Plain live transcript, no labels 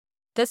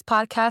This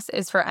podcast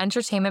is for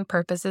entertainment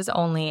purposes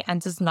only and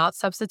does not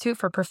substitute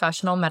for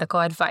professional medical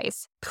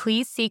advice.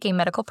 Please seek a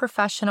medical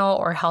professional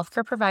or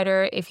healthcare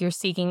provider if you're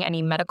seeking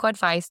any medical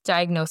advice,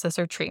 diagnosis,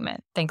 or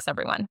treatment. Thanks,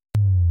 everyone.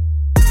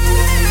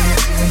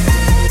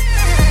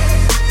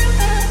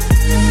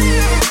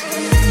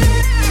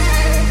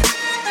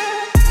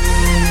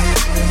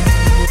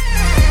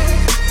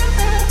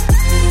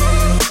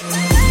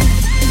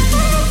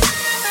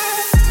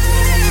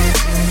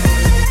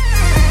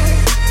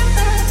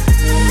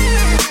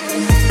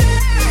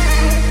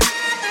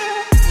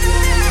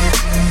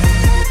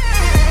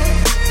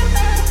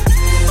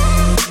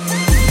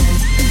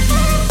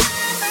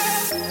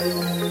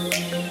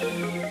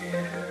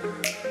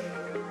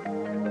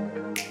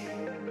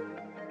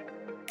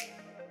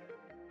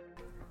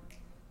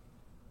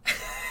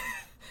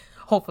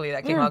 Hopefully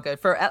that came out good.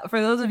 For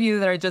those of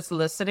you that are just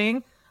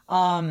listening,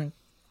 we're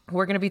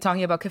going to be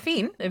talking about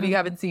caffeine, if you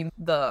haven't seen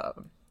the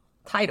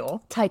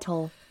title.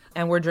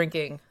 And we're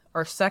drinking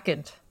our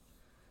second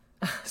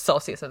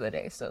Celsius of the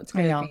day, so it's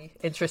going to be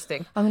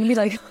interesting. I'm going to be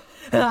like,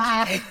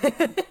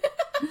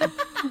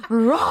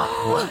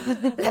 raw,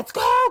 let's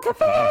go,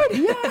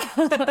 caffeine!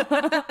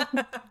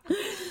 Yeah.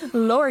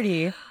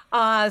 Lordy.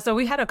 So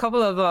we had a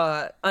couple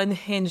of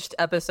unhinged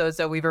episodes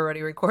that we've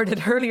already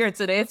recorded earlier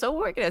today. So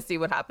we're going to see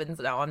what happens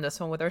now on this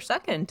one with our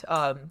second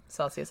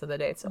Celsius of the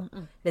day. So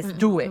let's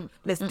do it.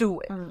 Let's do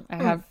it.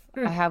 I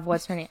have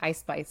what's her name? Ice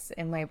Spice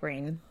in my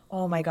brain.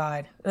 Oh my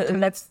God.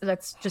 Let's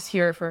just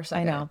hear it for a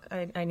second. I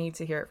know. I need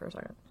to hear it for a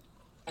second.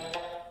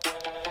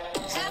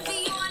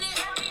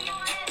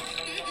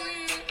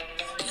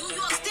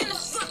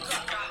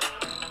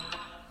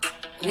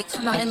 They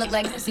come out and look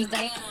like Missy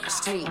Diana on the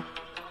street.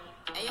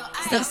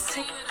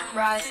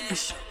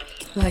 Rise.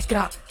 Let's get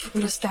out.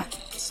 We just stop.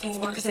 Small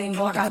workers ain't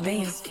more got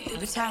bands.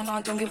 Every time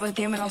I don't give a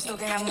damn and I'm still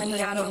getting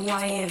money. I know who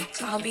I am.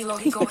 So I'll be low,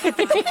 he go have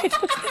fun.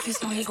 If he's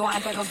small, he go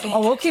act like a fan.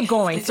 Oh, we'll keep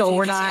going. So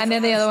we're not. And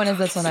then the other one is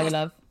this one I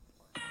love.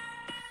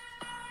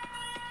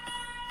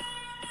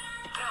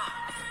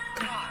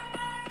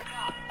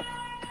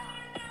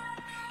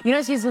 You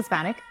know she's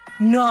Hispanic?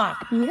 Nah.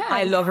 Yeah.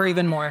 I love her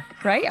even more.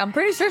 Right? I'm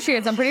pretty sure she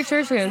is.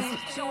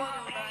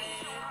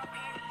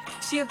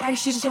 She a bag,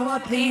 she show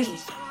up,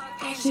 please.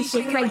 She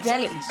shaking like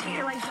jelly.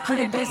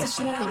 100 bases,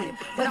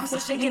 but I'm still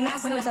shaking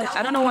ass in the touch.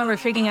 I don't know why we're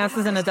shaking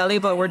asses in a deli,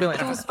 but we're doing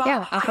it.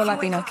 Yeah, Afro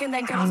Latino.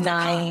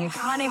 Nice.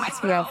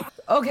 Yeah.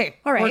 Okay.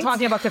 All right. We're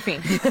talking about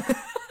caffeine.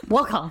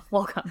 Welcome.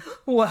 Welcome.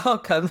 We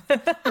have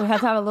to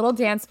have a little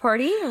dance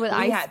party with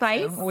Ice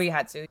Spice. We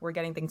had to. We're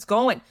getting things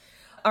going.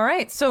 All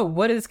right. So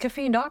what is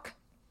caffeine, Doc?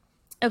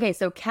 Okay,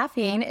 so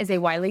caffeine is a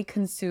widely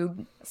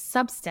consumed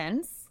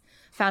substance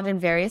found in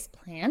various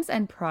plants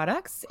and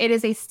products. It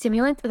is a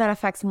stimulant that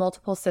affects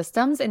multiple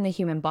systems in the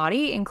human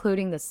body,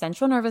 including the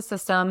central nervous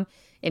system,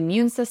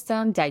 immune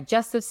system,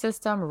 digestive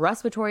system,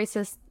 respiratory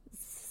system,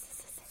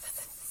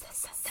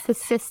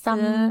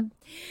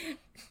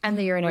 and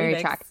the urinary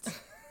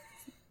tract,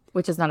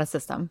 which is not a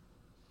system.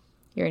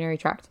 Urinary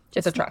tract.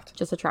 It's a tract.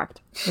 Just a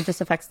tract. It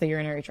just affects the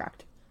urinary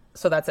tract.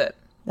 So that's it.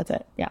 That's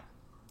it. Yeah,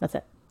 that's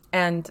it.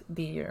 And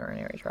the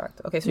urinary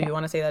tract. Okay, so you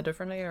want to say that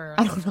differently, or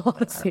I don't know how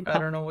to say that. I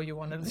don't know what you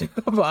want to do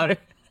about it.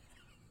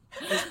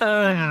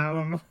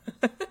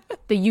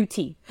 The UT.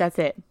 That's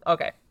it.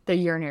 Okay. The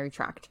urinary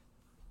tract.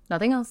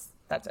 Nothing else.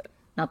 That's it.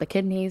 Not the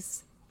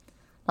kidneys.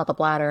 Not the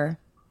bladder.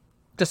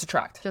 Just a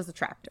tract. Just the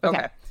tract.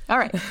 Okay. All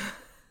right.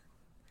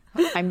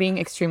 I'm being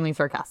extremely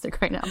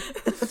sarcastic right now.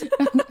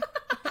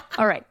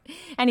 All right.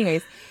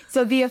 Anyways,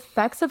 so the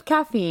effects of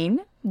caffeine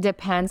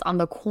depends on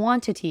the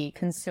quantity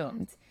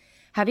consumed.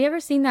 Have you ever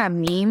seen that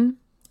meme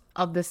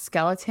of the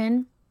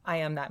skeleton? I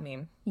am that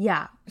meme.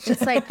 Yeah.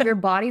 It's like your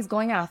body's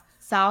going at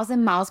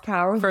 1,000 miles per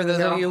hour For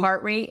those of you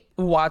heart rate.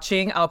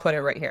 Watching, I'll put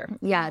it right here.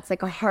 Yeah. It's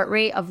like a heart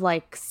rate of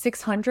like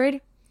 600.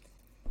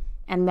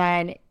 And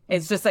then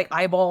it's just like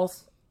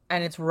eyeballs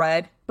and it's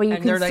red. But you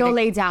can still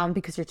lay down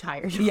because you're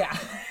tired. Yeah.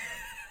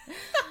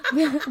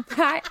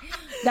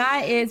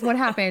 That is what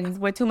happens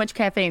with too much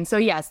caffeine. So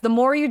yes, the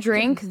more you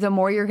drink, the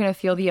more you're going to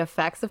feel the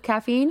effects of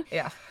caffeine.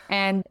 Yeah.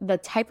 And the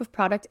type of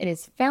product it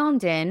is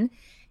found in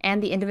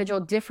and the individual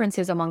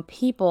differences among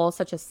people,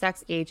 such as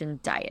sex, age,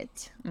 and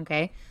diet.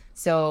 Okay.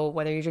 So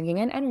whether you're drinking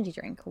an energy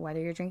drink, whether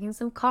you're drinking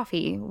some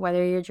coffee,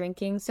 whether you're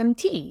drinking some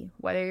tea,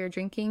 whether you're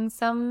drinking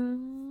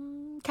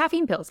some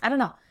caffeine pills, I don't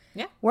know.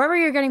 Yeah. Wherever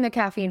you're getting the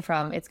caffeine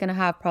from, it's going to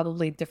have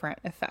probably different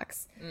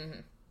effects. Mm-hmm.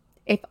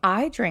 If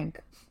I drink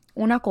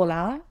una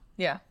colada,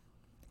 yeah,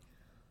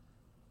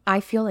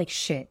 I feel like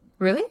shit.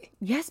 Really?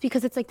 Yes,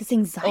 because it's like this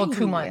anxiety. Oh,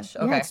 too much.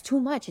 Okay. Yeah, it's too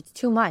much. It's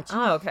too much.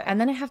 Oh, okay. And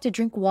then I have to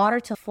drink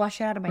water to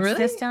flush it out of my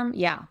system.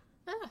 Yeah.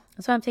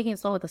 That's why I'm taking it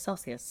slow with the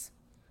Celsius.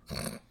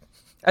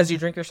 As you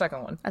drink your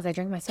second one. As I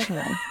drink my second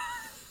one.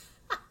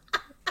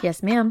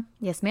 Yes, ma'am.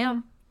 Yes,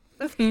 ma'am.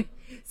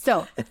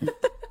 So,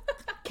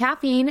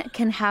 caffeine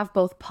can have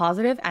both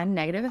positive and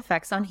negative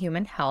effects on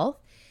human health.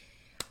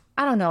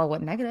 I don't know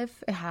what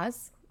negative it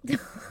has.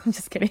 I'm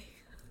just kidding.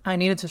 I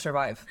needed to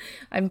survive.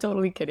 I'm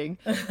totally kidding.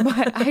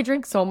 But I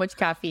drink so much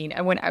caffeine.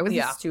 And when I was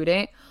a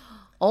student,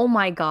 oh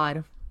my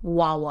God,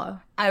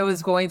 Wawa. I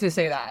was going to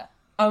say that.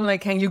 I'm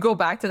like, can you go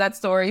back to that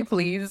story,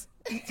 please?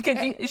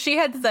 She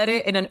had said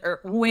it in an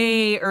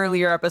way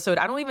earlier episode.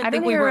 I don't even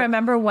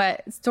remember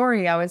what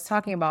story I was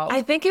talking about.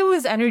 I think it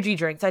was energy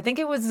drinks. I think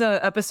it was the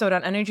episode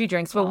on energy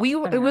drinks, but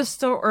it was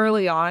so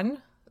early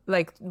on,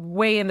 like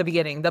way in the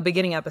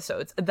beginning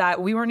episodes,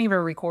 that we weren't even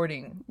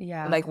recording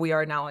like we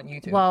are now on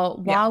YouTube.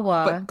 Well,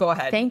 Wawa, but go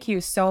ahead. Thank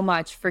you so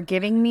much for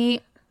giving me,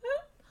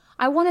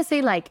 I want to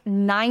say like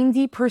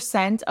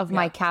 90% of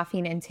my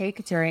caffeine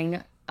intake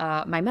during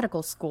my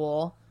medical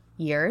school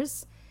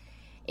years.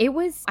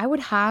 I would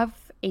have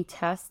a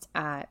test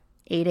at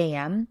 8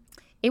 a.m.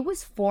 It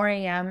was 4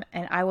 a.m.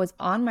 and I was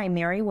on my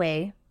merry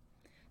way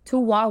to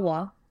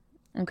Wawa,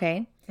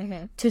 okay,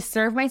 to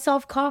serve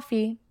myself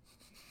coffee.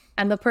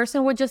 And the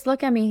person would just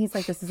look at me. He's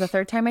like, this is the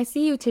third time I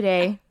see you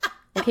today.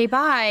 Okay,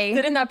 bye.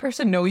 Didn't that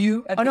person know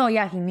you? Oh, no,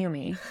 yeah, he knew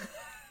me.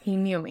 He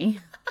knew me.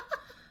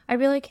 I'd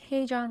be like,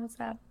 hey, John, what's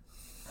up?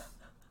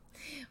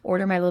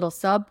 Order my little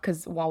sub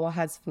because Wawa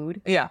has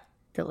food. Yeah.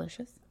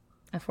 Delicious.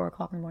 At 4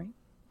 o'clock in the morning.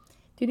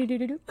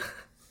 Do-do-do-do-do.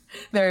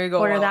 There you go.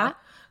 Order that.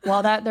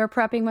 While they're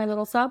prepping my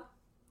little sub.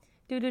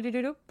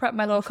 Do-do-do-do-do. Prep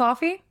my little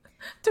coffee.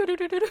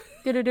 Do-do-do-do-do.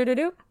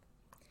 Do-do-do-do-do.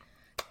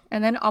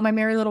 And then on my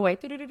merry little way.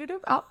 Do-do-do-do-do.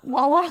 Out.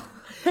 Wawa.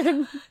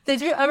 Did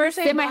you ever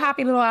say sit my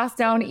happy little ass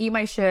down, eat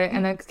my shit,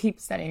 and then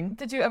keep studying?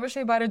 Did you ever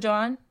say bye to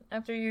John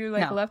after you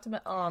left him?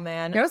 Oh,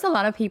 man. There was a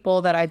lot of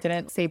people that I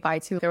didn't say bye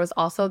to. There was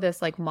also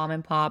this like mom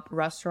and pop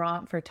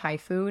restaurant for Thai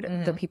food.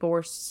 The people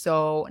were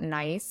so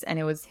nice, and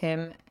it was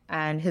him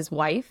and his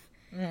wife.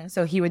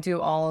 So he would do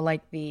all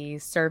like the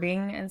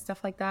serving and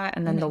stuff like that,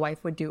 and then the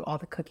wife would do all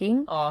the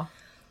cooking. Oh,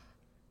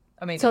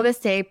 amazing! So this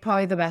day,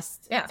 probably the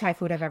best Thai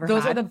food I've ever had.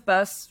 Those are the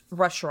best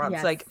restaurants,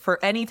 Yes. like for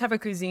any type of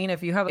cuisine.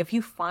 If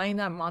you find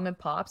that mom and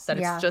pops that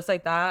it's just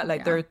like that,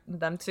 like they're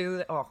them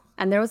two. Oh,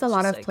 and there was a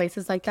lot of like,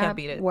 places like can't that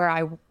beat it. where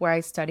I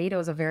studied. It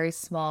was a very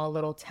small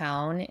little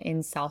town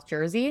in South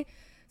Jersey,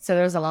 so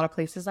there's a lot of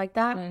places like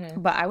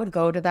that. But I would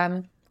go to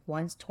them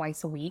once,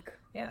 twice a week.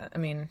 Yeah, I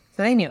mean,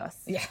 so they knew us.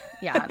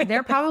 Yeah,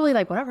 They're probably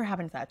like, whatever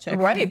happened to that chick?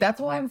 Right.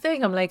 That's what I'm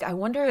saying. I'm like, I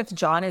wonder if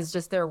John is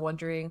just there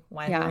wandering.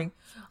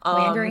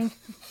 Wandering.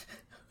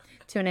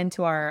 Tune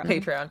into our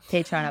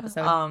Patreon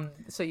episode.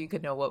 So you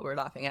could know what we're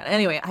laughing at.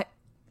 Anyway, I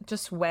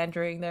just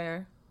wandering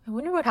there. I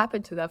wonder what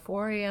happened to that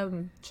 4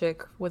 a.m.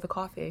 chick with a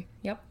coffee.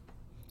 Yep.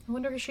 I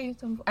wonder if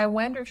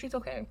she's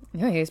okay.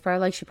 Yeah, he's probably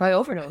like, she probably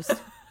overdosed.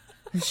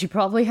 She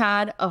probably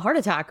had a heart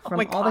attack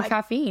from all the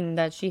caffeine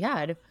that she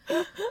had.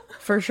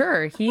 For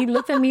sure. He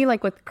looked at me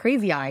like with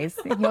crazy eyes.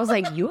 And he was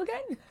like, you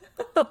again?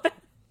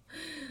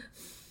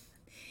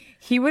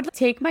 He would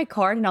take my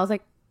card and I was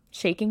like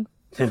shaking.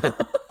 I'm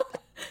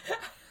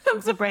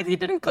surprised he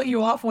didn't cut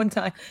you off one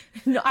time.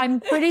 No,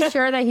 I'm pretty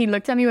sure that he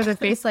looked at me with a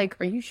face like,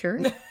 are you sure?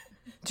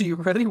 Do you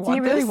really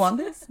want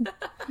this? And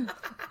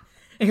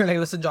you're like,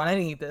 listen, John, I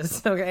didn't eat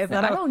this. Okay.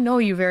 I don't know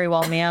you very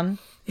well, ma'am.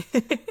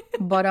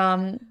 But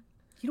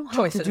you don't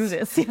have to do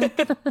this.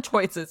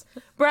 Choices.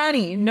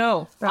 Brownie,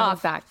 no.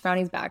 Brownie's back.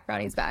 Brownie's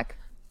back.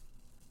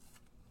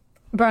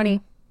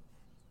 Brownie.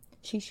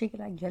 She's shaking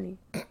like jelly.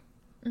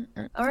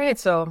 All right,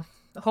 so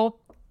hope,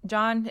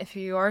 John, if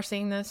you are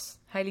seeing this,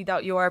 highly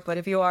doubt you are, but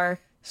if you are,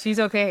 she's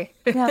okay.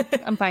 Yeah,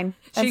 I'm fine.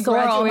 And so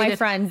are all my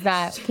friends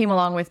that came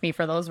along with me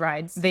for those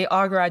rides. They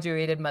all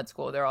graduated med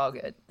school. They're all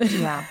good.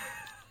 Yeah.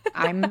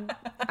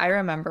 I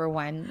remember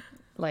when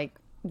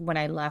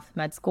I left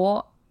med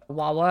school,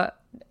 Wawa,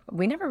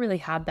 we never really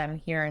had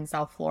them here in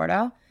South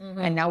Florida,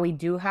 and now we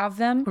do have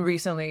them.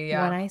 Recently,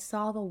 yeah. When I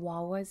saw the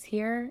Wawas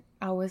here,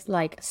 I was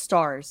like,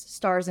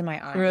 stars in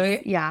my eyes.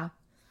 Really? Yeah.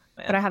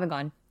 Man. But I haven't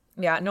gone.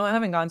 Yeah, no, I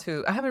haven't gone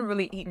to. I haven't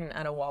really eaten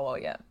at a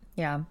Wawa yet.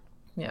 Yeah.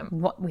 Yeah.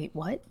 What? Wait,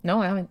 what?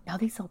 No, I haven't. Now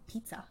they sell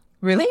pizza.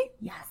 Really?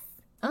 Yes.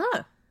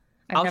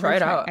 I'll try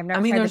it out. I've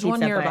never tried there's the pizza, one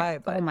nearby.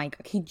 But... Oh my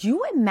God. Could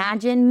you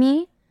imagine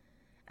me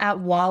at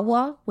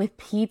Wawa with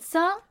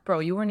pizza? Bro,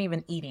 you weren't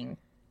even eating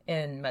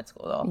in med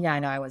school though. Yeah, I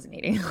know, I wasn't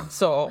eating.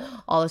 So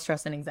all the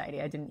stress and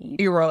anxiety, I didn't eat.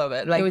 You were all of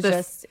it. Like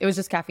it was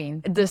just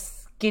caffeine. The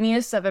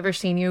skinniest I've ever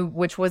seen you,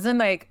 which wasn't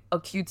like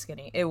a cute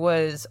skinny. It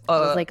was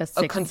like a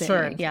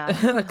concerned. Yeah.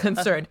 A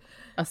concerned.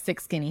 A sick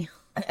skinny.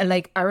 And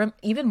like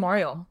even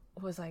Mario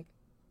was like,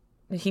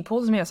 he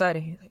pulls me aside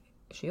and he's like,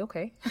 is she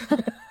okay?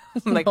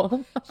 I'm like,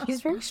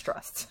 she's very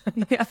stressed.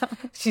 Yeah.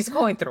 She's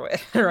going through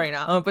it right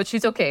now, but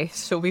she's okay.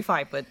 She'll be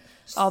fine. But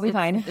I'll be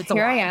fine.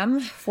 Here I am,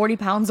 40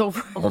 pounds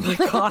over. Oh my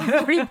God.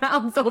 40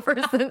 pounds over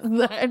since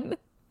then.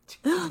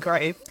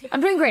 Great.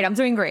 I'm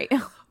doing great.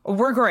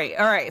 We're great.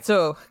 All right.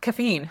 So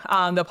caffeine,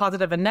 the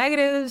positive and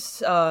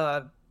negatives,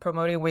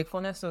 promoting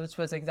wakefulness, which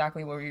was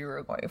exactly what you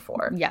were going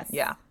for. Yes.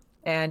 Yeah.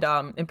 And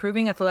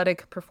improving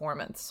athletic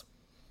performance.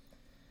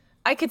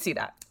 I could see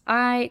that.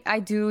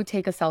 I do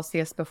take a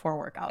Celsius before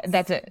workouts.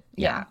 That's it.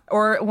 Yeah.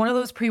 Or one of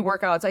those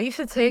pre-workouts. I used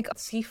to take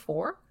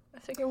C4, I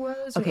think it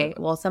was. Okay.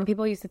 Well, some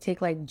people used to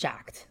take like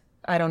Jacked.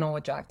 I don't know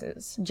what Jacked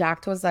is.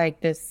 Jacked was like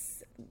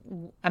this.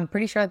 I'm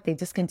pretty sure they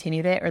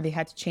discontinued it or they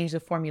had to change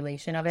the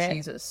formulation of it.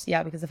 Jesus.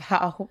 Yeah, because of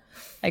how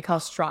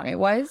strong it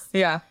was.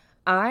 Yeah.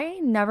 I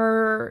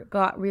never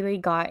really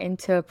got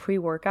into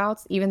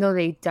pre-workouts, even though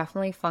they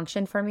definitely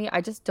function for me.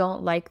 I just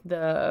don't like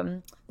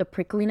the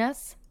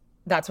prickliness.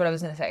 That's what I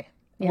was gonna say.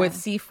 Yeah. With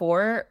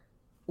C4,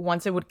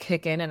 once it would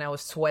kick in and I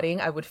was sweating,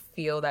 I would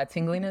feel that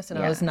tingliness, and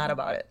I was not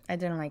about it. I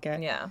didn't like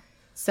it. Yeah.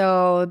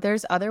 So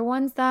there's other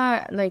ones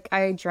that like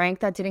I drank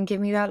that didn't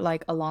give me that,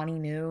 like Alani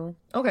Nu.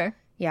 Okay.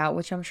 Yeah,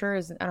 which I'm sure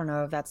is, I don't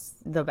know if that's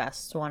the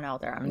best one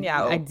out there.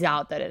 Yeah. I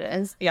doubt that it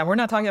is. Yeah, we're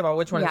not talking about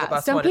which one is the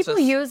best some one. It's people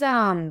just-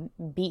 use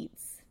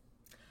Beets.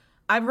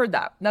 I've heard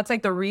that. That's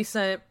like the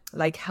recent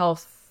like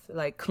health,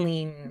 like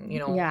clean,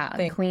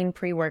 thing. Clean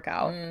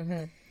pre-workout.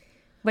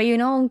 But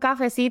un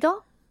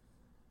cafecito,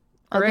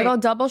 a Great. little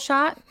double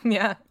shot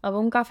Yeah. of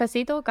un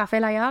cafecito,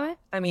 café la llave,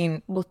 I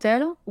mean,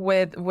 bustelo.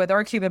 with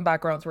our Cuban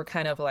backgrounds, we're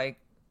kind of like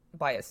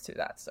biased to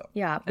that. So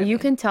Yeah, but you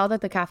can tell that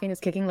the caffeine is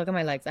kicking. Look at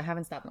my legs. I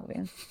haven't stopped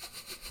moving.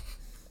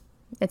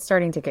 It's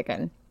starting to kick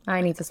in.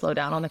 I need to slow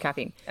down on the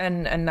caffeine.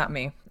 and not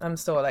me. I'm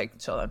still like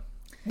chilling.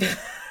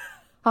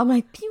 I'm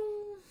like,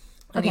 pew.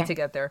 I need to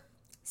get there.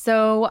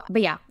 So,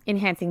 but yeah,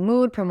 enhancing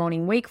mood,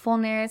 promoting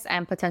wakefulness,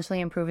 and potentially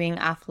improving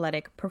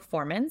athletic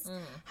performance.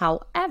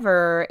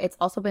 However, it's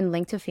also been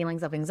linked to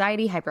feelings of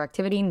anxiety,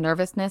 hyperactivity,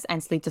 nervousness,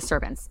 and sleep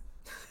disturbance.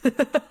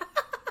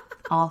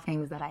 All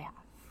things that I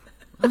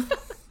have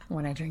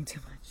when I drink too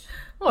much.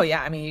 Well,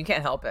 yeah. I mean, you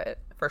can't help it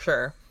for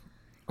sure.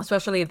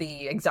 Especially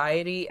the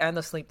anxiety and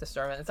the sleep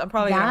disturbance. I'm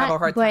probably gonna have a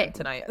hard time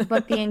tonight.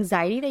 But the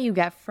anxiety that you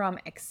get from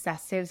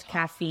excessive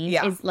caffeine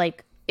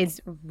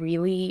is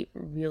really,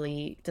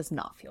 really does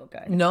not feel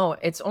good. No,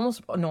 it's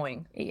almost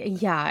annoying.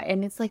 Yeah,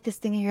 and it's like this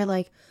thing and you're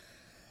like,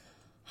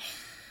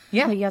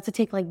 Yeah. you have to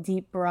take like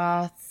deep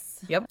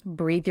breaths. Yep.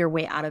 Breathe your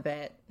way out of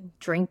it.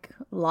 Drink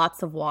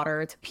lots of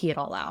water to pee it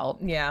all out.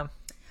 Yeah.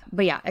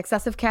 But yeah,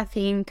 excessive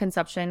caffeine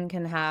consumption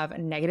can have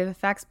negative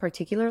effects,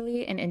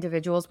 particularly in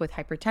individuals with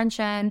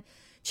hypertension,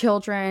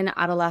 children,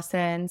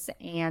 adolescents,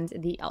 and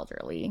the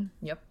elderly.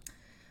 Yep.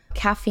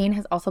 Caffeine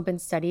has also been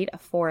studied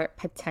for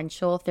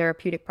potential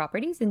therapeutic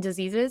properties in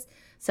diseases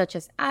such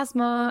as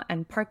asthma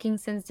and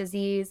Parkinson's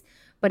disease,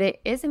 but it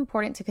is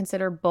important to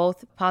consider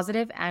both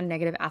positive and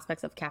negative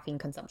aspects of caffeine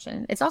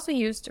consumption. It's also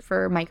used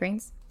for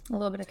migraines. A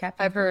little bit of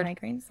caffeine I've for heard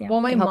migraines. Yeah,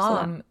 Well, my it helps a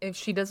lot. mom, if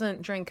she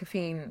doesn't drink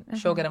caffeine,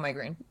 she'll get a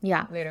migraine.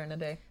 Yeah. Later in the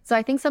day. So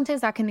I think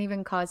sometimes that can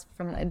even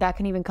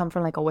come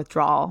from like a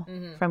withdrawal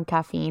from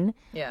caffeine.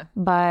 Yeah.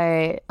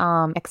 But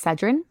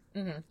Excedrin,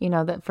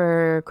 that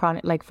for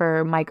chronic, like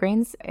for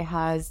migraines, it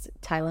has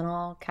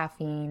Tylenol,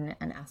 caffeine,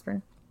 and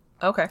aspirin.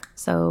 Okay.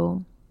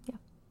 So yeah.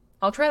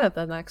 I'll try that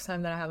the next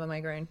time that I have a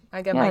migraine.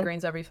 I get Yeah.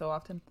 migraines every so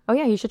often. Oh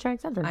yeah, you should try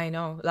Excedrin. I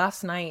know.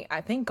 Last night,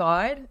 I thank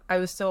God I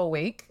was still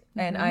awake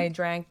and I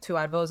drank 2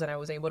 Advils and I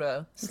was able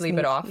to sleep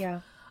it off.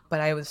 Yeah.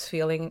 But I was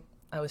feeling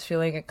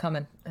it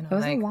coming. And It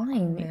was the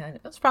wine. Yeah,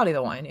 it was probably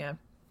the wine, yeah.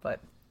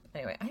 But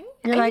anyway,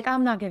 You're like,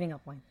 I'm not giving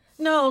up wine.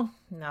 no.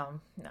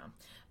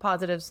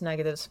 Positives,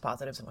 negatives,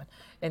 positives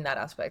in that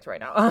aspect right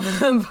now.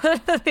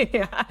 But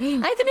yeah, I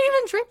didn't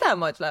even drink that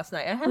much last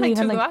night. I had like You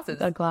 2 had, glasses.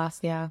 A glass,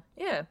 yeah.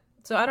 Yeah.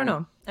 So I don't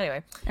know.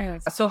 Anyway.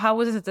 Anyways. So how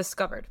was it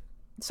discovered?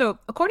 So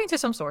according to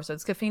some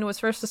sources, caffeine was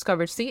first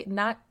discovered. See,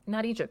 not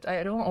Egypt.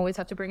 I don't always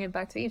have to bring it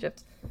back to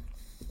Egypt.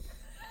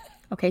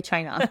 Okay,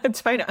 China.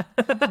 China.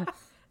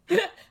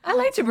 I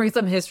like to bring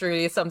some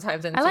history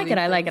sometimes into I like these it.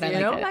 I like things, it.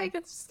 you know? Like it. Like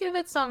let's give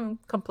it some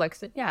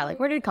complexity. Yeah, like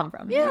where did it come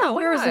from? Yeah, why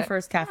where was the not?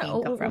 first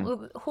caffeine come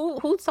from?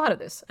 Who thought of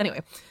this?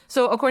 Anyway,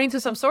 so according to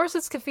some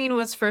sources, caffeine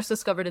was first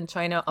discovered in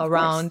China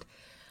around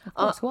Of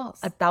course, who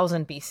else?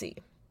 1000 BC.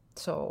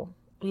 So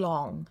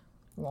long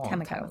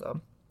Time time ago.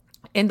 ago.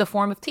 In the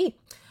form of tea.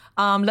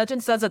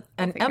 Legend says that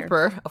an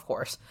emperor, of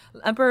course,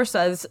 emperor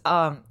says,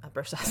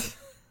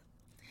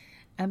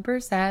 Emperor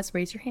says,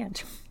 raise your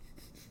hand.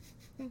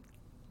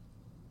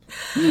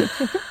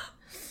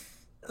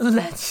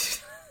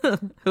 It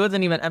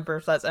wasn't even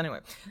emperor says anyway.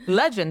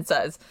 Legend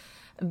says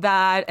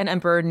that an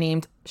emperor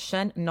named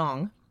Shen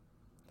Nong,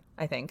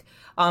 I think,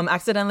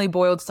 accidentally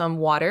boiled some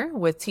water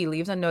with tea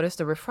leaves and noticed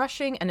the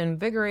refreshing and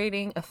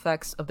invigorating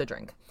effects of the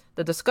drink.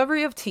 The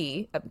discovery of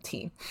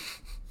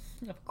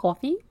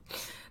Coffee?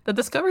 The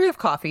discovery of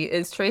coffee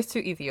is traced to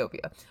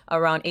Ethiopia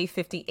around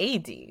 850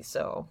 AD,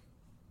 so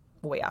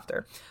way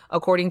after.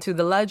 According to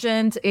the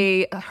legend,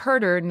 a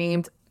herder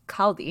named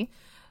Kaldi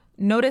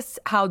noticed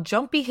how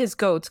jumpy his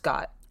goats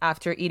got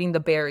after eating the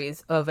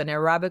berries of an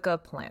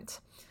Arabica plant,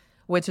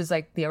 which is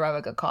like the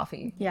Arabica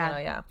coffee.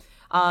 Yeah.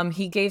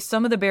 He gave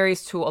some of the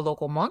berries to a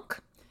local monk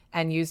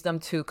and used them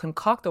to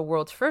concoct the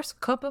world's first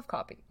cup of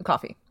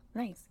coffee.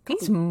 Nice.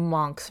 These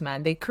monks,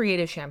 man, they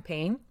created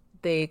champagne.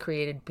 They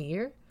created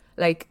beer.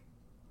 Like,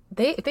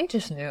 they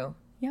just knew.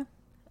 Yeah.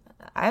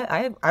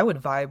 I would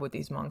vibe with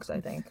these monks, I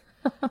think.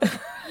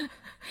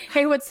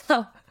 Hey, what's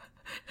up?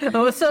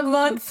 What's up,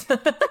 monks?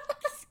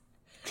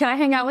 Can I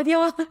hang out with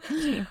you?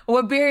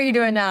 What beer are you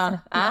doing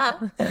now?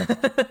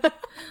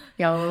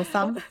 Yo, a little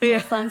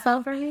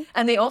some for me?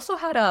 And they also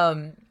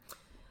had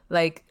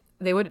like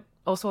they would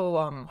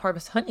also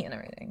harvest honey and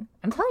everything.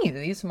 I'm telling you,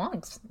 these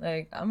monks,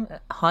 like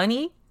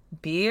honey,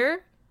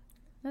 beer,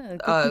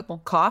 Good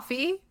people.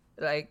 coffee,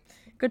 like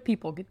Good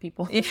people, good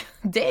people.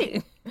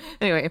 Dang.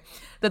 Anyway,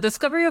 the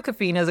discovery of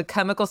caffeine as a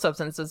chemical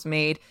substance was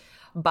made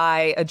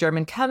by a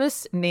German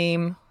chemist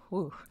named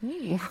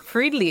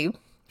Friedrich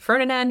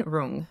Ferdinand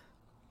Rung.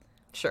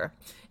 Sure.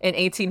 In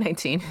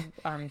 1819.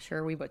 I'm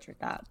sure we butchered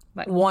that.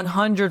 But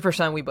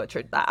 100% we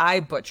butchered that. I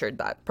butchered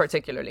that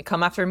particularly.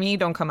 Come after me,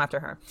 don't come after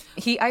her.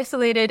 He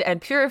isolated and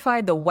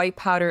purified the white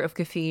powder of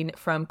caffeine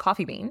from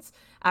coffee beans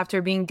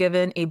after being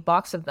given a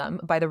box of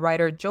them by the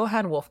writer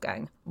Johann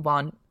Wolfgang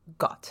von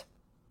Goethe.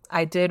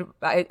 I do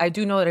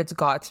know that it's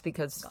Goethe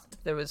because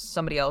there was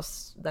somebody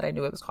else that I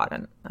knew it was Goethe,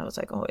 and I was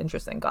like, oh,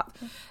 interesting, Goethe.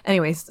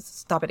 Anyways,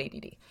 stop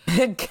it,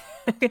 ADD.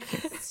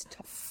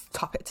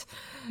 Stop it.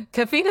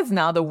 Caffeine is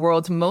now the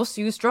world's most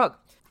used drug,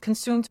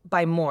 consumed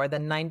by more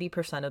than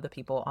 90% of the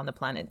people on the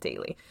planet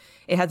daily.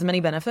 It has many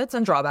benefits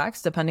and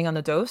drawbacks depending on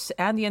the dose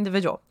and the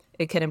individual.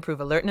 It can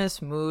improve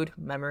alertness, mood,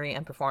 memory,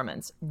 and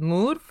performance.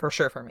 Mood, for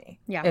sure, for me.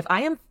 Yeah. If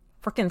I am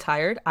freaking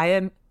tired, I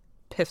am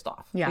pissed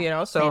off. Yeah. You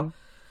know, so Same.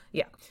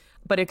 yeah.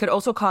 But it could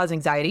also cause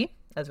anxiety,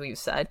 as we've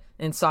said,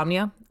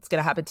 insomnia. It's going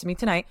to happen to me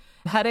tonight.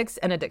 Headaches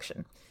and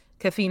addiction.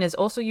 Caffeine is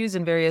also used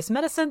in various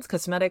medicines,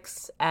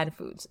 cosmetics, and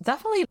foods.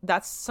 Definitely,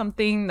 that's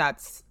something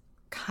that's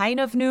kind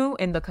of new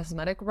in the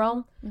cosmetic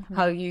realm.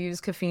 How you use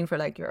caffeine for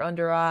like your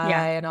under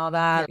eye and all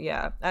that.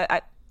 Yeah,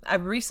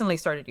 I've recently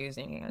started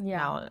using it. Yeah.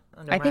 Now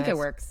under I my think it eyes.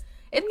 works.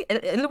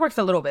 It works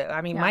a little bit. I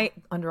mean, my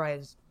under eye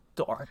is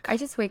dark. I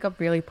just wake up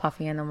really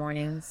puffy in the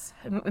mornings.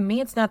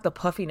 Me, it's not the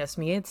puffiness.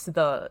 Me, it's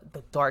the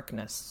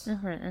darkness.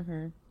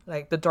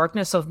 Like the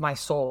darkness of my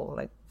soul,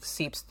 like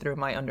seeps through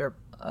my under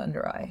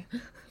eye.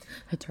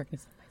 The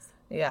darkness of my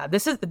soul. Yeah,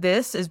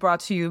 this is brought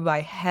to you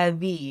by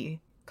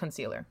Heavy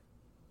Concealer.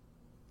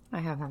 I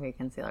have heavy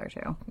concealer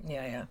too.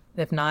 Yeah.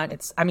 If not,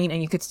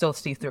 and you could still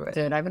see through it.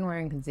 Dude, I've been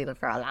wearing concealer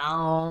for a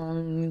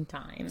long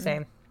time.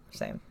 Same.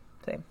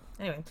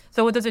 Anyway,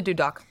 so what does it do,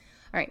 Doc?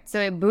 All right, so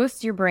it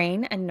boosts your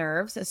brain and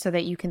nerves so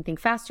that you can think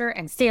faster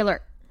and stay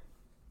alert.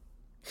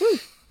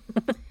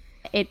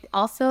 It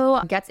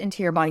also gets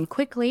into your body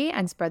quickly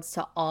and spreads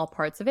to all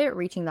parts of it,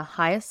 reaching the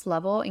highest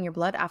level in your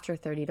blood after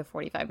 30 to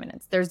 45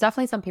 minutes. There's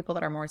definitely some people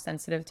that are more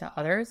sensitive to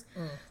others.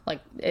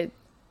 Like, it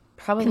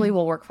probably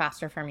will work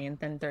faster for me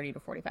than 30 to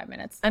 45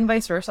 minutes. And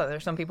vice versa.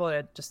 There's some people that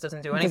it just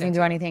doesn't do anything. Doesn't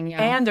do anything,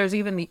 yeah. And there's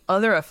even the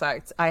other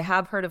effect. I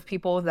have heard of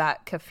people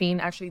that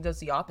caffeine actually does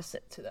the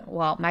opposite to them.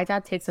 Well, my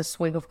dad takes a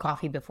swig of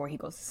coffee before he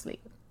goes to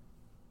sleep.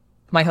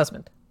 My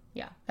husband.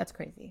 Yeah, that's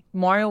crazy.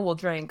 Mario will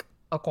drink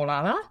a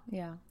colada.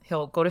 Yeah.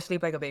 He'll go to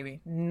sleep like a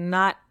baby.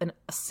 Not a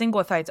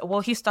single effect.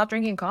 Well, he stopped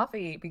drinking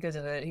coffee because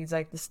of it. He's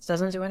like, this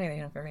doesn't do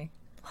anything for me.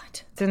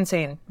 What? It's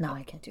insane. No,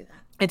 I can't do that.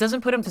 It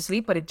doesn't put him to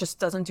sleep, but it just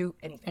doesn't do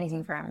anything.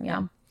 Anything for him,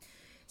 yeah.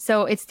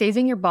 So it stays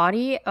in your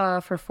body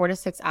for 4 to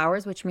 6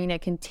 hours, which means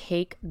it can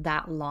take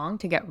that long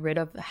to get rid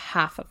of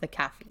half of the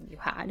caffeine you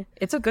had.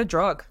 It's a good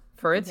drug.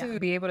 For it to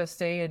be able to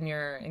stay in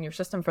your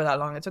system for that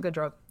long, it's a good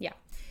drug. Yeah.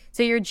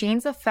 So your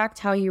genes affect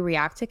how you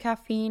react to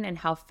caffeine and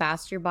how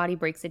fast your body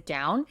breaks it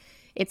down.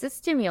 It's a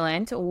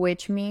stimulant,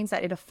 which means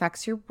that it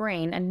affects your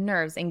brain and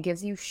nerves and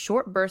gives you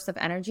short bursts of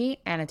energy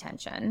and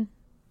attention.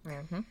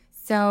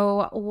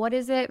 So what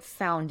is it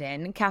found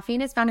in?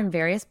 Caffeine is found in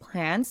various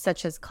plants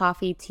such as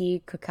coffee,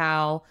 tea,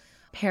 cacao,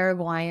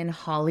 Paraguayan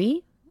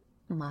holly,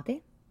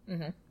 mate,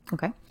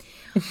 okay,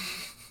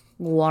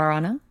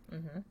 guarana,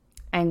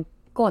 and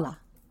cola.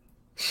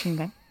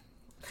 Okay.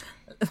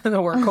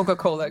 The word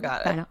Coca-Cola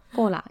got I it. know.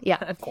 Cola,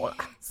 yeah. Cola.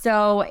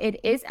 So it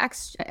is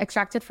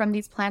extracted from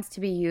these plants to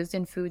be used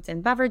in foods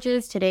and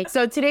beverages today.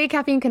 So today,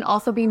 caffeine can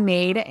also be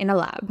made in a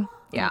lab.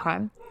 Yeah. Okay.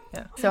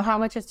 Yeah. So how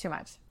much is too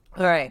much?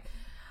 All right.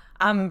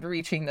 I'm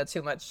reaching the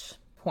too much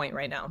point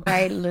right now.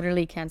 I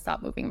literally can't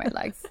stop moving my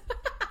legs.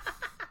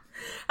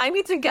 I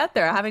need to get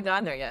there. I haven't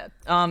gotten there yet.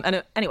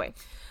 Anyway,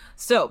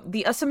 so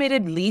the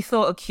estimated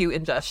lethal acute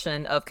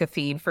ingestion of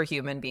caffeine for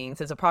human beings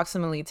is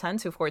approximately 10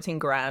 to 14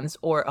 grams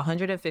or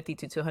 150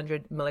 to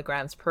 200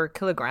 milligrams per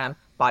kilogram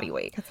body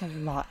weight. That's a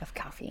lot of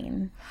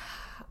caffeine.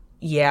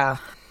 Yeah.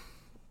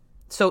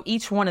 So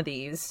each one of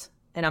these,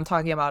 and I'm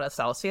talking about a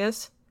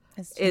Celsius,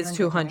 is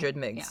 200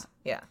 right? mgs.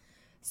 Yeah.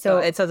 So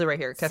it says it right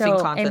here. Caffeine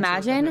so content.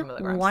 imagine 200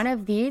 milligrams. one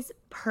of these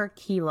per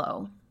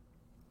kilo.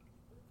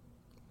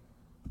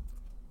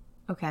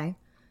 Okay.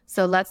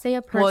 So let's say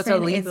a Well, it's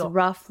person is illegal.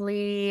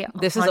 roughly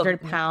This is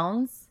 100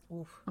 pounds.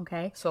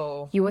 Okay.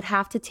 So You would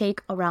have to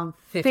take around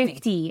 50.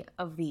 50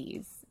 of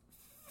these.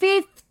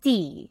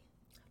 50.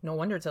 no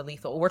wonder it's a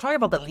lethal. We're talking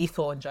about the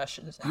lethal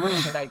ingestions.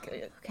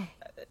 Okay.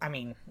 I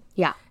mean,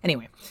 Yeah.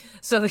 anyway,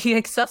 so the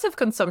excessive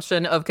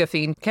consumption of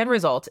caffeine can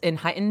result in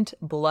heightened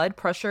blood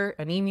pressure,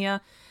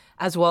 anemia,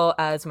 as well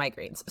as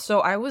migraines.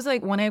 So I was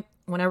like, when I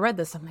read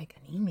this, I'm like,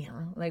 anemia?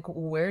 Like,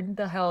 where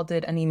the hell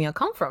did anemia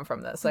come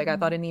from this? Like, I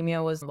thought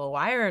anemia was low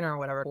iron or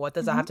whatever. What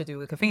does that have to do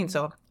with caffeine?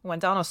 So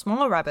went down a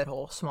small rabbit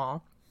hole,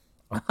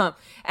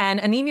 and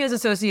anemia is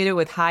associated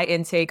with high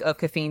intake of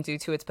caffeine due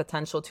to its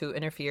potential to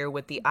interfere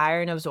with the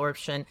iron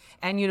absorption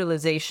and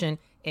utilization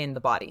in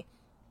the body.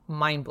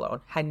 Mind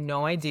blown. Had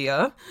no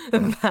idea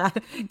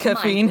that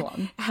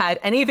caffeine had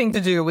anything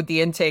to do with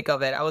the intake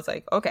of it. I was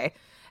like, okay.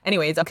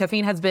 Anyways,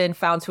 caffeine has been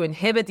found to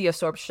inhibit the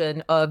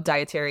absorption of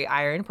dietary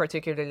iron,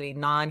 particularly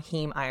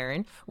non-heme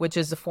iron, which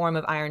is the form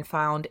of iron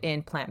found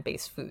in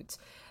plant-based foods.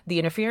 The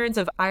interference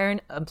of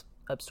iron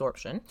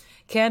absorption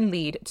can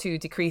lead to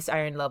decreased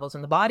iron levels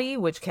in the body,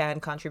 which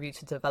can contribute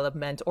to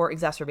development or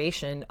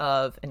exacerbation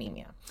of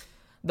anemia.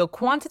 The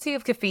quantity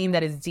of caffeine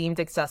that is deemed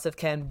excessive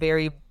can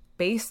vary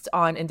based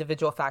on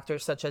individual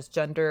factors such as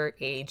gender,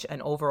 age,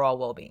 and overall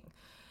well-being.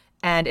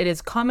 And it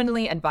is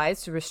commonly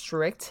advised to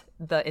restrict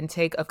the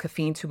intake of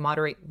caffeine to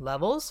moderate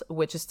levels,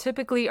 which is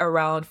typically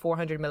around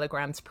 400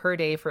 milligrams per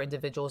day for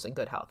individuals in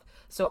good health.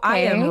 So I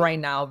am right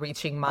now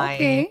reaching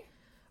my...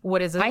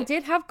 What is it? I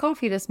did have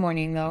coffee this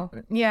morning, though.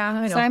 Yeah,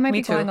 I know. So I might Me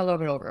be too. going a little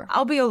bit over.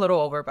 I'll be a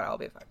little over, but I'll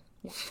be fine.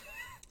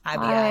 Yeah.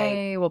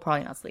 I will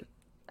probably not sleep.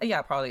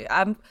 Yeah, probably.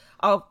 I'll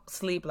fall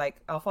asleep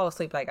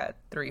like at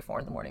 3, 4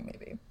 in the morning,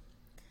 maybe.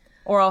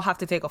 Or I'll have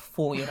to take a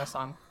full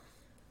Unisong.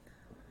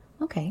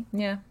 Okay.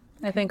 Yeah,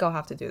 I think I'll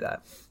have to do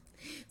that.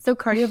 So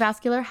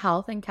cardiovascular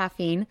health and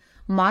caffeine.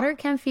 Moderate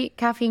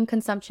caffeine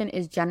consumption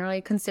is generally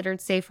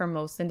considered safe for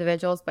most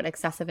individuals, but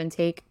excessive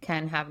intake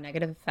can have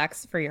negative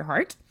effects for your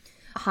heart.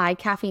 High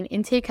caffeine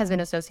intake has been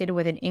associated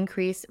with an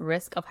increased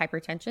risk of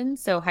hypertension,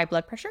 so high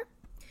blood pressure.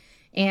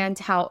 And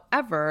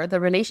however, the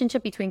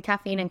relationship between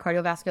caffeine and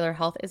cardiovascular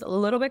health is a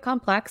little bit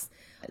complex,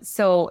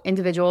 so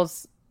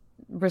individuals'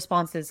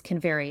 responses can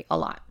vary a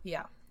lot.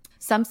 Yeah.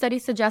 Some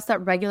studies suggest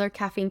that regular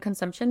caffeine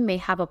consumption may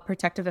have a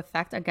protective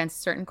effect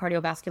against certain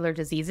cardiovascular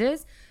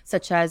diseases,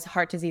 such as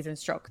heart disease and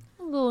stroke.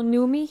 Little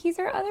Numi, he's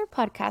our other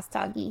podcast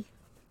doggy.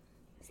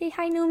 Say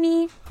hi,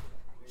 Numi.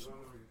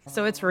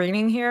 So it's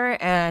raining here,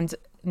 and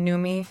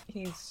Numi,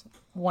 he's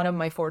one of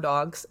my 4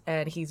 dogs,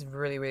 and he's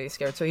really, really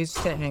scared. So he's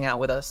just going to hang out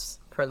with us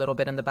for a little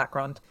bit in the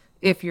background.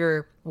 If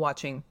you're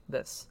watching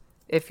this,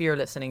 if you're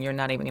listening, you're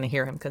not even going to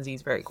hear him because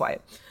he's very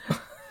quiet.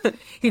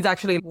 He's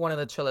actually one of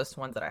the chillest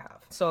ones that I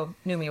have. So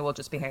Numi will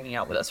just be hanging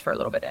out with us for a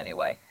little bit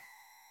anyway.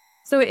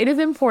 So it is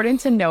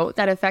important to note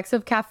that effects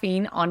of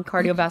caffeine on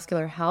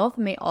cardiovascular health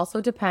may also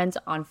depend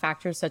on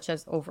factors such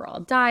as overall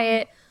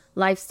diet,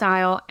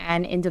 lifestyle,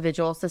 and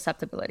individual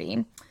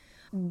susceptibility.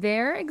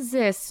 There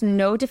exists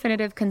no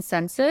definitive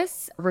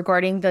consensus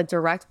regarding the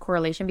direct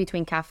correlation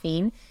between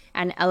caffeine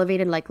and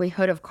elevated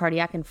likelihood of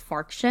cardiac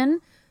infarction,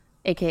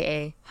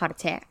 aka heart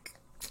attack.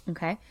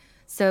 Okay.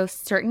 So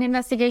certain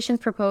investigations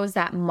propose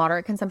that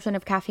moderate consumption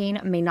of caffeine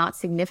may not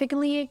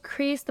significantly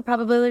increase the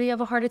probability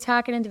of a heart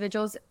attack in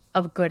individuals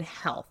of good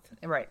health.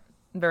 Right.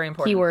 Very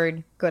important.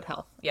 Keyword, good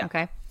health. Yeah.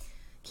 Okay.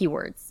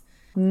 Keywords.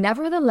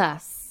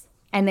 Nevertheless,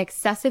 an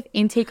excessive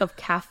intake of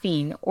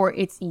caffeine or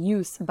its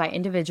use by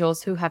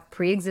individuals who have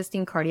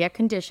pre-existing cardiac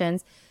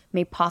conditions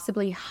may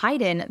possibly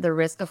heighten the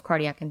risk of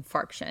cardiac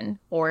infarction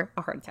or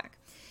a heart attack.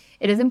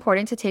 It is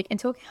important to take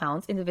into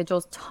account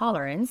individuals'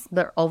 tolerance,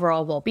 their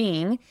overall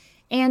well-being,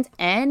 and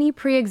any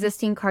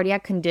pre-existing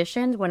cardiac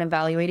conditions when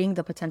evaluating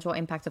the potential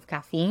impact of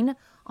caffeine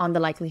on the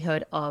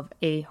likelihood of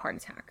a heart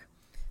attack.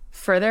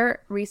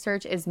 Further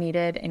research is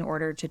needed in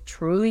order to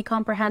truly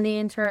comprehend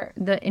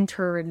the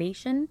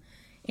interrelation.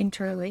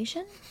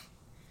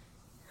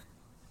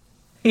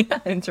 Yeah,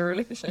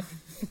 interrelation.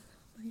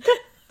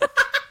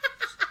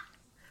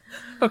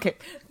 Okay.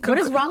 What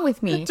is wrong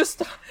with me? Just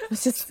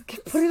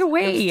put it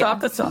away. Stop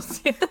the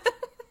sauce.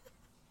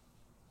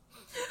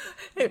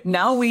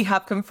 Now we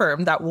have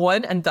confirmed that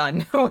one and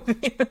done.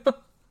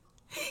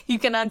 You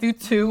cannot do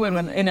 2 in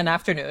an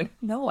afternoon.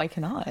 No, I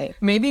cannot.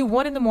 Maybe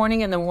 1 in the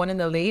morning and then 1 in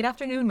the late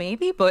afternoon,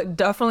 maybe, but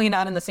definitely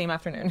not in the same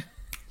afternoon.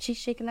 She's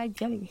shaking like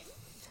jelly.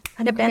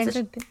 And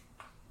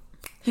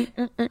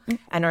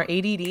our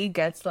ADD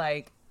gets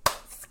like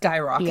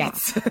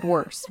skyrockets. Yeah,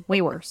 worse,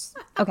 way worse.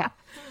 Okay.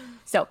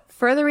 So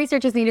further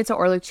research is needed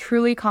to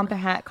truly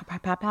comprehend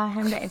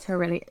the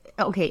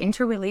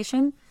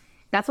interrelation.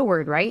 That's a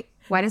word, right?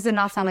 Why does it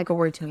not sound like a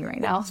word to me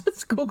right now?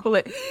 Just Google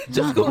it.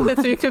 Just Google it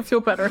so you can feel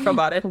better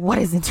about it. What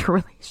is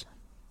interrelation?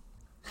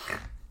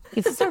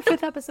 This is our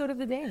 5th episode of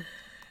the day.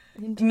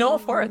 No,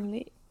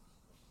 4th.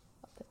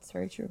 That's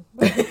very true.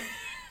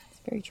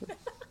 It's very true.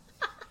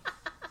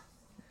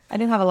 I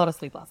didn't have a lot of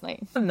sleep last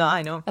night. No,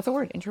 I know. That's a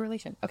word,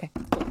 interrelation. Okay,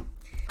 cool.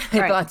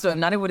 I thought so.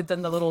 Not I would have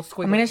done the little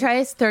squiggle. I'm going to try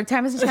this 3rd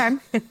time is a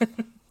charm.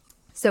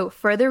 So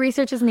further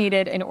research is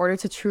needed in order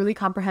to truly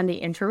comprehend the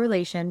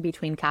interrelation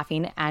between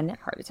caffeine and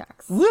heart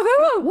attacks.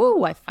 Woohoo!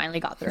 Woo! I finally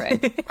got through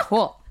it.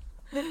 Cool.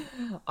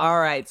 All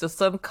right. So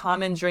some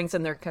common drinks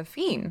and their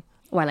caffeine.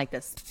 Oh, I like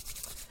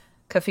this.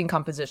 Caffeine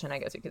composition, I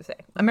guess you could say.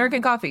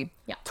 American coffee.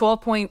 Yeah.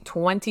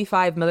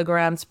 12.25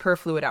 milligrams per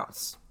fluid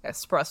ounce.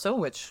 Espresso,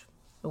 which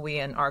we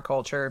in our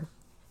culture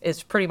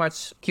is pretty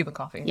much Cuban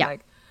coffee. Yeah.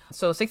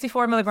 So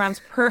 64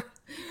 milligrams per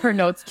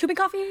notes. Cuban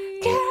coffee.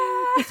 Yeah.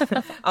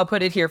 I'll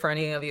put it here for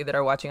any of you that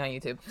are watching on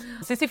YouTube.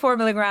 64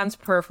 milligrams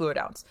per fluid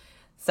ounce.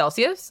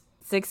 Celsius,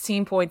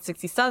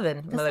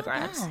 16.67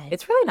 milligrams. Bad.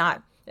 It's really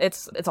not.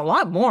 It's a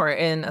lot more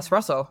in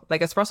espresso.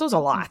 Like espresso's a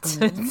lot.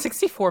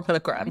 64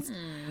 milligrams.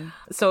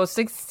 So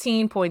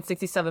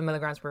 16.67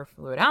 milligrams per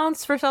fluid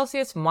ounce for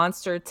Celsius.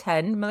 Monster,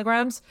 10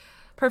 milligrams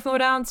per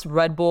fluid ounce.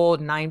 Red Bull,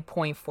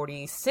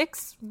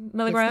 9.46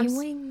 milligrams.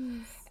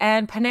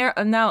 And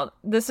Panera, now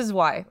this is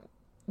why.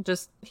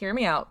 Just hear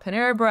me out.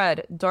 Panera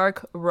Bread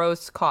dark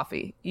roast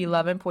coffee,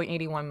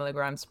 11.81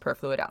 milligrams per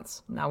fluid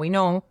ounce. Now we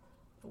know,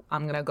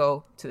 I'm going to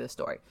go to the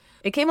story.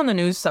 It came on the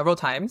news several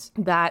times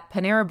that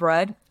Panera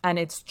Bread and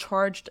its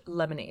charged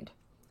lemonade.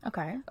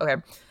 Okay.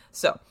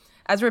 So,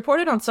 as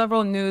reported on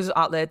several news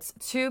outlets,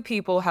 2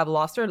 people have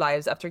lost their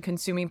lives after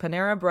consuming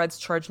Panera Bread's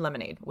charged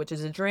lemonade, which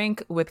is a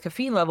drink with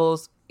caffeine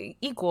levels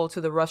equal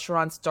to the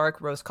restaurant's dark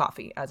roast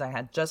coffee. As I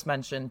had just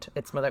mentioned,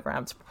 it's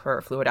milligrams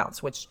per fluid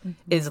ounce, which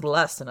is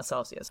less than a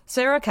Celsius.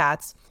 Sarah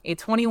Katz, a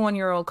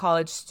 21-year-old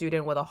college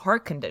student with a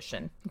heart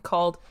condition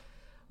called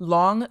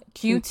long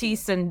QT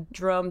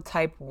syndrome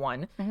type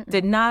 1,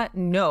 did not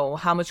know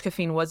how much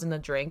caffeine was in the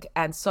drink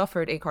and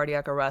suffered a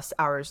cardiac arrest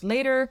hours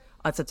later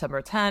on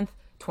September 10th,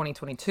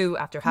 2022,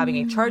 after having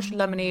a charged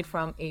lemonade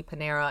from a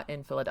Panera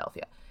in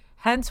Philadelphia.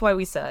 Hence why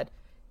we said,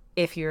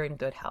 if you're in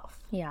good health.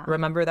 Yeah.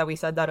 Remember that we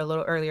said that a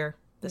little earlier?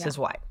 This is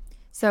why.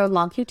 So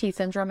long QT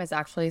syndrome is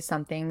actually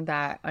something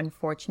that,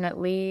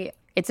 unfortunately,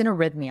 it's an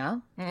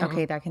arrhythmia,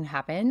 okay, that can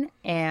happen.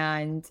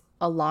 And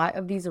a lot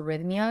of these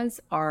arrhythmias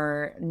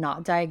are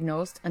not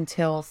diagnosed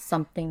until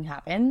something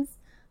happens.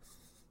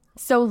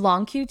 So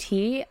long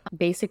QT,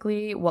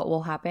 basically what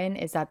will happen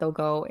is that they'll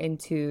go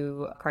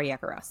into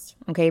cardiac arrest,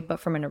 okay, but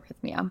from an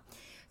arrhythmia.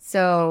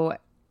 So,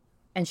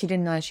 and she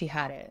didn't know that she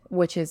had it,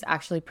 which is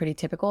actually pretty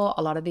typical.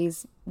 A lot of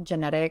these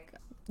genetic...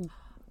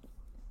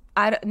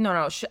 I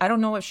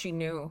don't know if she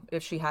knew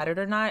if she had it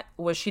or not.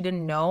 What she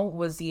didn't know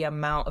was the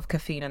amount of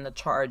caffeine in the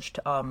charged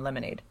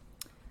lemonade.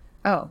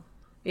 Oh.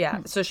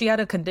 Yeah, so she had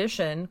a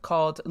condition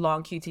called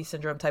long QT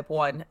syndrome type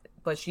 1,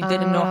 but she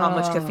didn't know how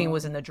much caffeine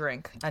was in the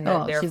drink. And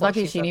then she's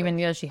lucky she didn't even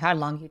know she had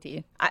long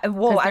QT. I don't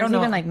know. There's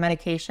even like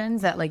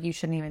medications that like you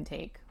shouldn't even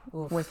take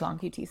with long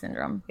QT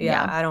syndrome.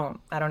 Yeah, I don't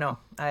know.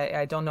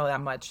 I don't know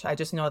that much. I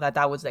just know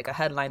that was like a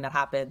headline that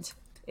happened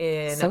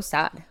in so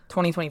sad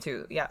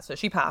 2022. Yeah, so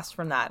she passed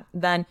from that.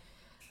 Then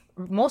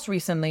most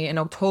recently in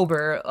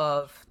October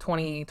of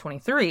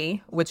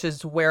 2023, which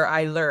is where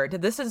I learned,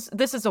 this is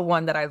the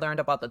one that I learned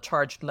about the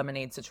charged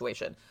lemonade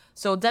situation.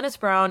 So Dennis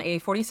Brown, a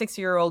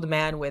 46-year-old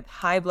man with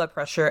high blood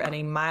pressure and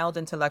a mild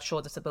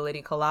intellectual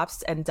disability,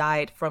 collapsed and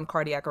died from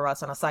cardiac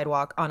arrest on a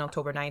sidewalk on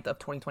October 9th of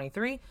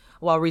 2023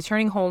 while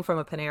returning home from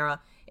a Panera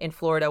in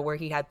Florida, where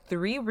he had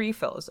 3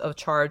 refills of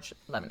charged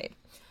lemonade.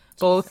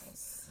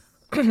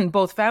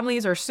 Both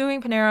families are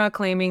suing Panera,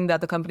 claiming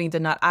that the company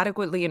did not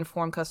adequately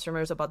inform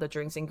customers about the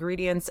drink's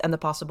ingredients and the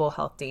possible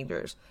health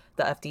dangers.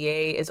 The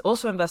FDA is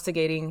also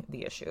investigating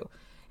the issue.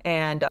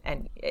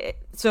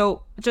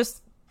 So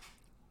just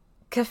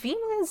caffeine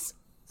is,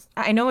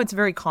 I know it's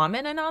very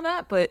common and all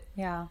that, but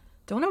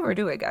don't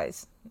overdo it,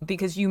 guys.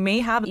 Because you may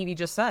have, Evie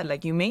just said,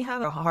 like you may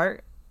have a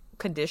heart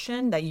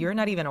condition that you're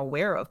not even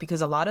aware of,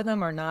 because a lot of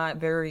them are not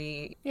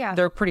very,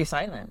 they're pretty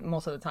silent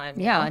most of the time.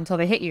 Until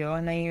they hit you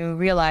and then you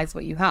realize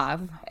what you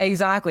have.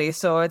 Exactly.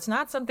 So it's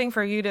not something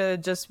for you to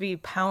just be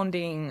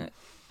pounding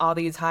all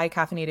these high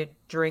caffeinated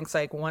drinks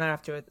like one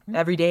after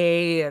every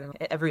day and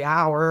every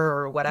hour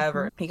or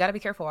whatever. You got to be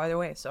careful either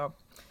way. So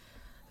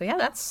yeah,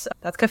 that's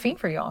caffeine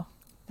for y'all.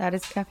 That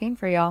is caffeine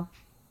for y'all.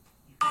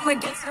 I'ma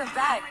get to the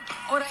back,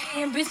 or the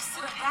hand bitches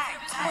to the back.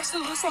 What's the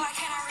look so I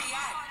cannot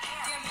react?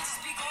 Damn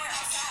bitches be going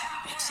outside.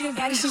 She a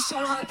baddie, she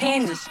showing her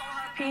panties.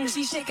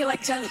 She shaking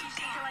like jelly.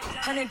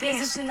 100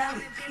 bands of Chanel,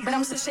 but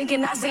I'm still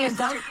shaking, not saying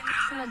dolly.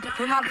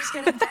 With my bitch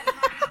getting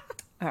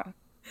That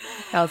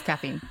was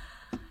caffeine.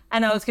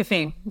 And that was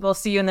caffeine. We'll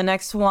see you in the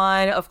next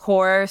one, of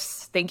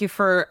course. Thank you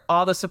for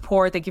all the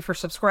support. Thank you for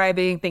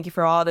subscribing. Thank you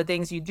for all the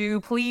things you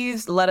do.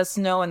 Please let us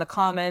know in the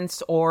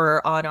comments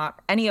or on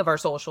any of our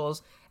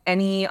socials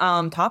any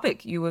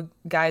topic you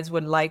guys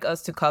would like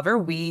us to cover.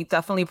 We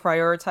definitely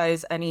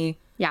prioritize any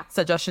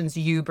suggestions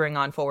you bring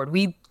on forward.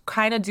 We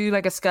kind of do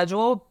like a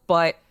schedule,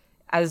 but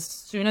as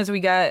soon as we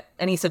get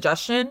any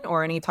suggestion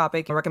or any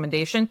topic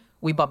recommendation,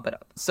 we bump it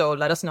up. So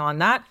let us know on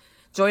that.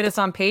 Join us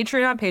on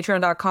Patreon,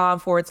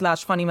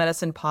 patreon.com/Funny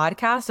Medicine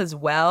Podcast as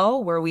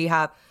well, where we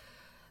have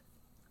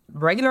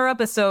regular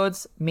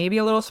episodes, maybe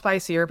a little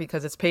spicier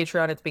because it's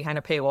Patreon, it's behind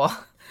a paywall.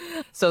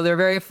 So they're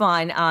very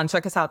fun.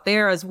 Check us out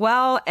there as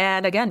well.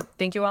 And again,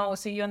 thank you all. We'll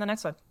see you in the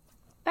next one.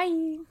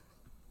 Bye.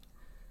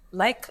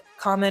 Like,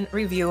 comment,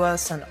 review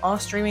us on all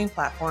streaming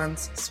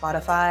platforms,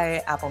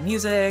 Spotify, Apple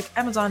Music,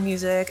 Amazon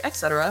Music,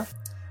 etc.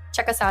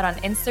 Check us out on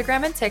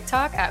Instagram and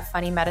TikTok at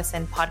Funny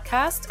Medicine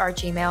Podcast. Our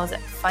Gmail is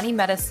at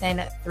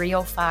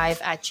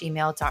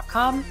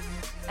funnymedicine305@gmail.com.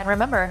 And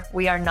remember,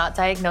 we are not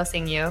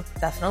diagnosing you.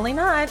 Definitely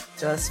not.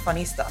 Just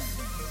funny stuff.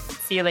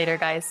 See you later,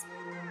 guys.